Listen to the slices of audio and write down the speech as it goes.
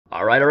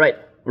All right.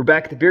 We're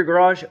back at the beer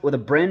garage with a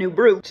brand new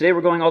brew. Today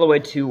we're going all the way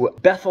to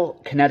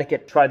Bethel,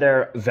 Connecticut. Try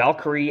their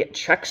Valkyrie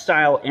Czech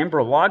style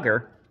amber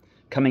lager,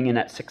 coming in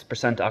at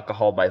 6%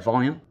 alcohol by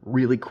volume.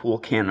 Really cool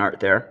can art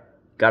there.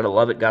 Gotta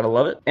love it, gotta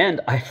love it.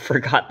 And I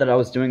forgot that I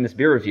was doing this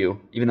beer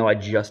review, even though I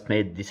just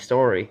made the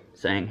story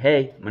saying,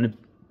 hey, I'm gonna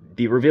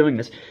be reviewing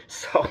this.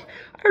 So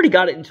I already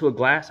got it into a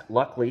glass.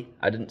 Luckily,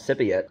 I didn't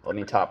sip it yet. Let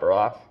me top her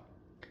off.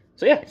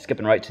 So yeah,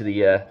 skipping right to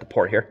the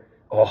port here.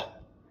 Oh,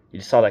 you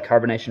just saw that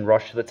carbonation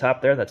rush to the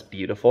top there. That's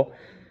beautiful.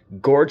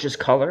 Gorgeous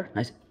color.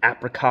 Nice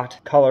apricot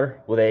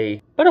color with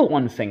about a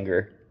 1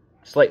 finger,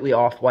 slightly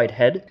off-white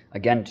head.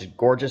 Again, just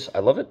gorgeous. I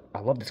love it. I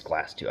love this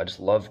glass too. I just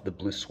love the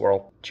blue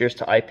swirl. Cheers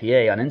to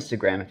IPA on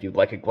Instagram if you'd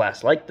like a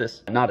glass like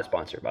this. Not a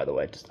sponsor, by the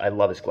way. Just I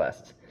love this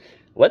glass.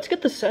 Let's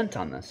get the scent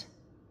on this.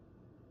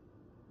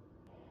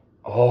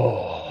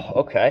 Oh,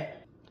 okay.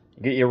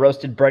 You get your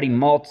roasted bready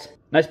malts.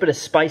 Nice bit of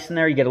spice in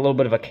there. You get a little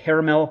bit of a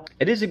caramel.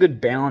 It is a good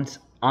balance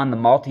on the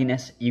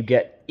maltiness. You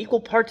get equal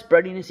parts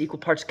breadiness, equal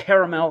parts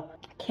caramel.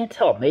 I can't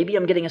tell. Maybe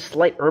I'm getting a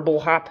slight herbal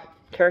hop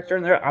character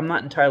in there. I'm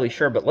not entirely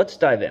sure, but let's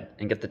dive in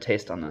and get the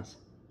taste on this.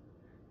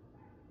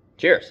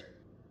 Cheers.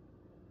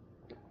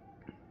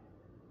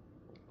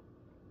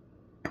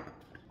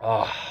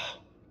 Oh,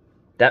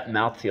 that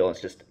mouthfeel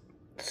is just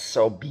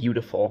so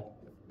beautiful.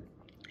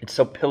 It's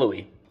so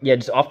pillowy. Yeah,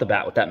 just off the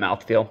bat with that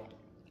mouthfeel.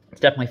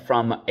 It's definitely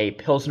from a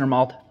Pilsner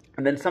malt.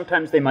 And then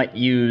sometimes they might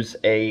use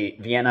a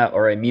Vienna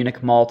or a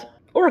Munich malt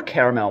or a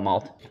caramel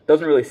malt.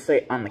 Doesn't really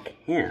say on the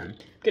can.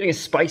 Getting a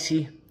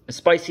spicy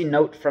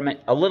note from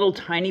it. A little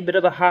tiny bit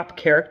of a hop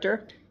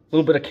character. A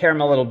little bit of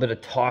caramel, a little bit of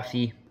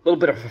toffee. A little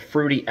bit of a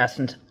fruity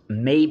essence.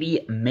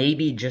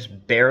 Maybe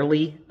just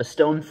barely a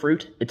stone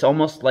fruit. It's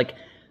almost like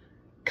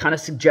kind of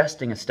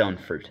suggesting a stone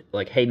fruit.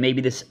 Like, hey,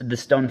 maybe the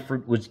stone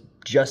fruit was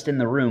just in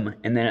the room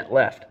and then it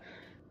left.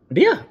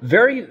 But yeah,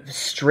 very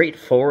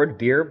straightforward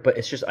beer, but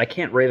it's just, I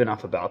can't rave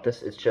enough about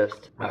this. It's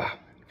just,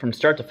 from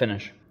start to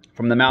finish.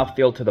 From the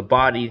mouthfeel to the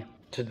body,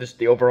 to just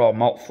the overall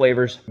malt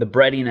flavors, the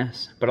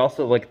breadiness, but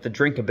also like the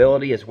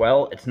drinkability as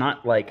well. It's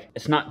not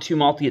too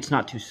malty, it's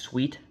not too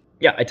sweet.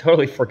 Yeah, I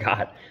totally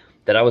forgot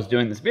that I was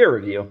doing this beer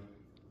review.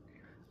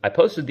 I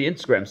posted the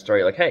Instagram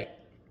story like, hey,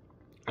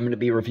 I'm gonna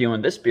be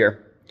reviewing this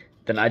beer.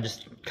 Then I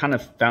just kind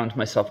of found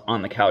myself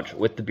on the couch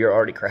with the beer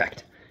already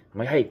cracked. I'm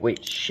like, hey,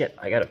 wait, shit,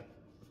 I gotta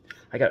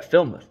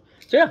film this.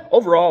 So yeah,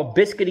 overall,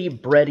 biscuity,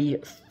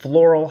 bready,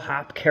 floral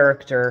hop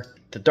character,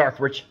 the dark,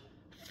 rich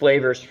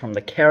flavors from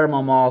the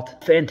caramel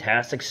malt.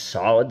 Fantastic,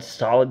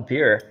 solid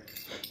beer.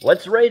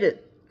 Let's rate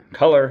it.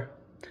 Color.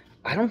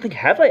 I don't think,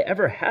 have I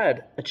ever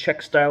had a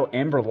Czech style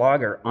amber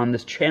lager on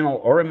this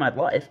channel or in my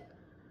life?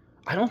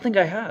 I don't think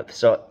I have.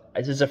 So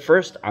this is a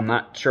first. I'm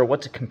not sure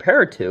what to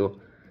compare it to,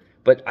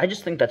 but I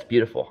just think that's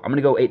beautiful. I'm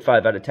gonna go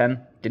 8.5 out of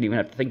 10. Didn't even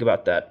have to think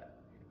about that.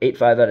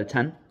 8.5 out of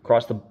 10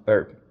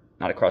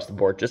 not across the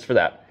board, just for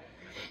that.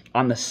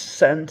 On the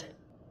scent,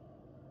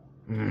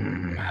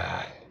 I'm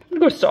gonna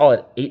go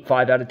solid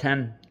 8.5 out of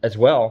 10 as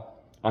well.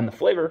 On the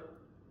flavor,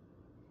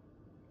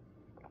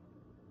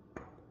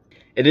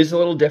 it is a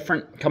little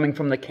different coming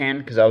from the can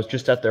because I was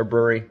just at their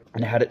brewery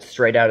and I had it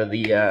straight out of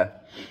the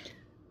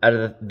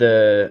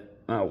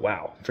oh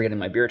wow, forgetting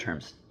my beer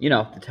terms. You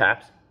know, the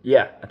taps.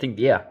 Yeah,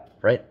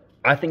 right.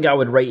 I think I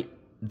would rate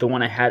the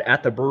one I had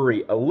at the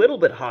brewery a little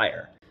bit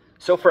higher.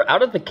 So for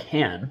out of the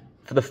can,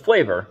 for the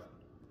flavor,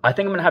 I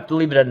think I'm gonna have to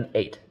leave it at an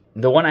 8.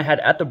 The one I had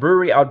at the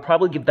brewery, I would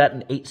probably give that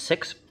an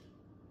 8.6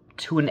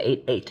 to an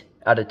 8.8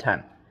 out of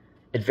 10.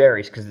 It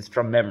varies because it's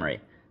from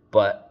memory.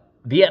 But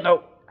yeah,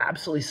 no,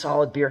 absolutely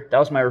solid beer. That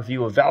was my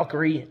review of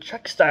Valkyrie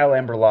Czech style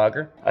amber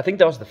lager. I think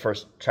that was the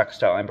first Czech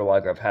style amber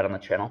lager I've had on the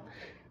channel.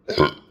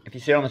 If you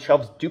see it on the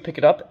shelves, do pick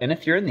it up. And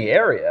if you're in the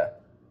area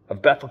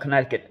of Bethel,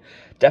 Connecticut,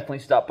 definitely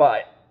stop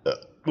by.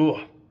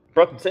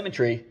 Broken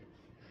Symmetry.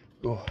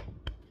 Ooh.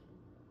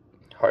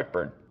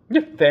 Heartburn.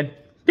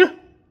 Yeah,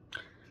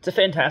 it's a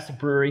fantastic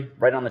brewery,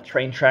 right on the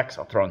train tracks.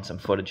 I'll throw in some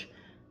footage.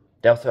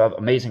 They also have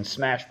amazing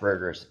smash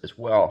burgers as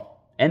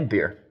well, and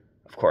beer,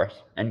 of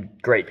course, and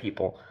great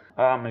people.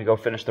 I'm gonna go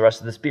finish the rest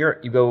of this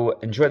beer. You go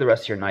enjoy the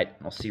rest of your night,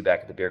 and I'll see you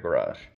back at the beer garage.